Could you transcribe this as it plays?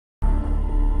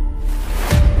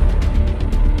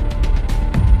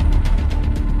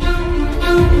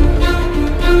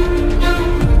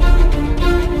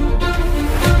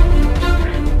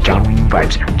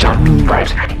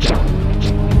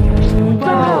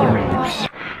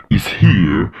is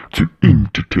here to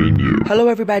entertain you. Hello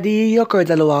everybody, you're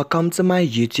cordially welcome to my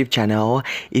YouTube channel.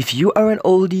 If you are an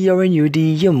oldie or a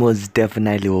newbie, you're most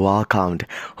definitely welcomed.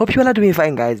 Hope you all are doing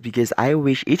fine, guys, because I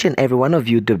wish each and every one of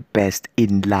you the best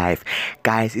in life.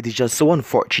 Guys, it is just so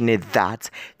unfortunate that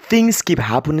things keep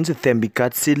happening to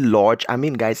Thembinkosi Lorch. I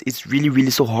mean, guys, it's really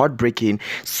so heartbreaking,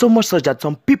 so much such that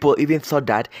some people even thought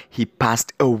that he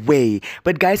passed away.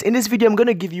 But guys, in this video I'm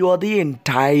gonna give you all the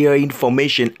entire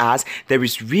information, as there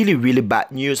is really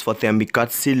bad news for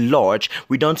Thembinkosi Lorch.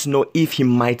 We don't know if he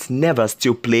might never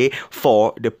still play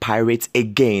for the Pirates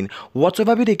again.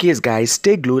 Whatever be the case, guys,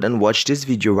 stay glued and watch this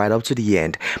video right up to the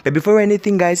end. But before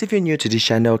anything, guys, if you're new to this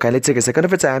channel, kindly take a second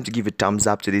of your time to give a thumbs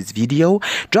up to this video,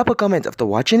 drop a comment after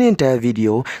watching the entire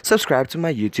video, subscribe to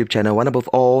my YouTube channel, and above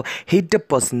all, hit the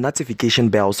post notification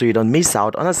bell so you don't miss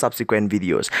out on our subsequent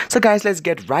videos. So guys, let's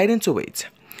get right into it.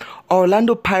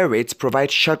 Orlando Pirates provide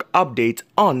shock update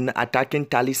on attacking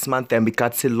talisman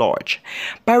Thembinkosi Lorch.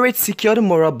 Pirates secured a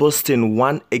morale-boosting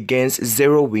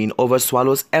 1-0 win over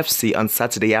Swallows FC on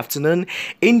Saturday afternoon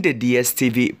in the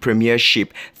DStv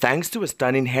Premiership, thanks to a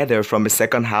stunning header from a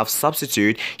second-half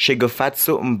substitute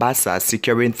Shegofatso Mbasa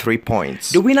securing 3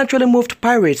 points. The win actually moved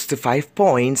Pirates to 5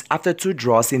 points after 2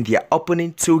 draws in their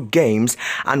opening 2 games,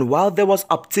 and while there was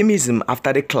optimism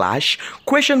after the clash,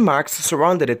 question marks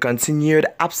surrounded the continued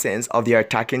absence of the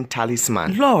attacking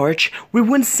talisman. Lorch, we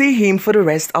won't see him for the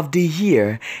rest of the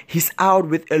year. He's out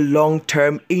with a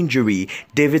long-term injury,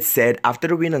 David said after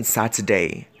the win on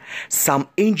Saturday. Some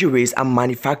injuries are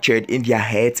manufactured in their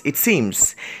heads, it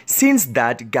seems. Since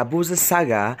that Gabuza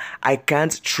saga, I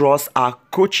can't trust our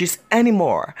coaches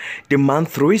anymore. The man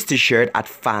threw his t-shirt at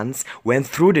fans, went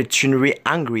through the tunnel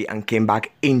angry and came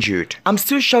back injured. I'm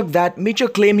still shocked that Mitchell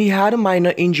claimed he had a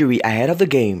minor injury ahead of the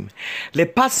game. Le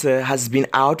Passer has been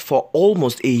out for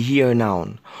almost a year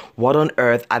now. What on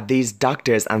earth are these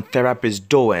doctors and therapists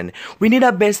doing? We need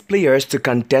our best players to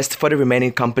contest for the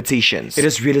remaining competitions. It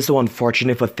is really so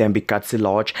unfortunate for Thembinkosi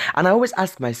Lorch, and I always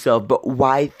ask myself, but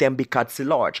why Thembinkosi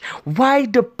Lorch? Why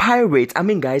the Pirates? I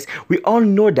mean, guys, we all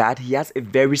know that he has a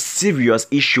very serious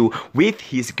issue with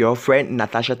his girlfriend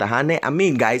Natasha Tahane. I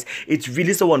mean, guys, it's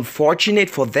really so unfortunate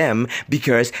for them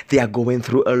because they are going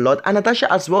through a lot, and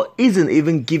Natasha as well isn't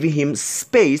even giving him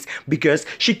space because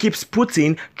she keeps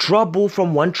putting trouble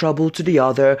from one trouble to the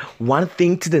other, one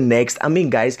thing to the next. I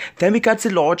mean, guys,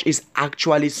 Thembinkosi Lorch is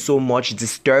actually so much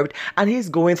disturbed and he's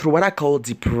going through what I call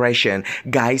depression.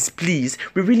 Guys, please,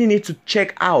 we really need to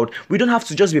check out. We don't have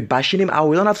to just be bashing him out.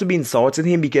 We don't have to be insulting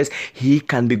him because he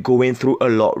can be going through a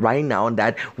lot right now,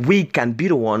 that we can be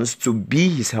the ones to be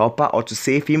his helper or to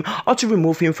save him or to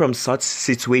remove him from such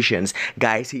situations.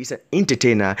 Guys, he's an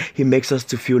entertainer. He makes us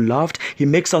to feel loved. He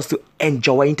makes us to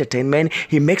enjoy entertainment.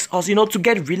 He makes us, to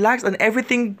get relaxed and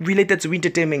everything related to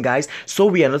entertainment, guys. So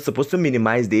we are not supposed to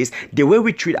minimize this. The way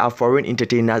we treat our foreign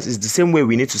entertainers is the same way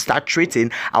we need to start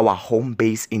treating our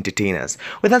home-based entertainers.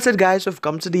 With that said, guys, we've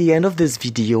come to the end of this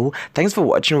video. Thanks for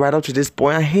watching right up to this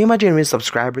point. And hey, my genuine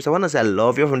subscribers, I want to say I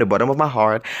love you from the bottom of my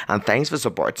heart, and thanks for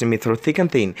supporting me through thick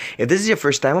and thin. If this is your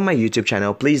first time on my YouTube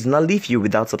channel, please do not leave you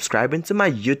without subscribing to my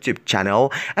YouTube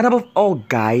channel. And above all,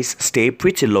 guys, stay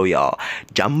pretty loyal.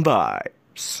 Jam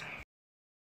vibes.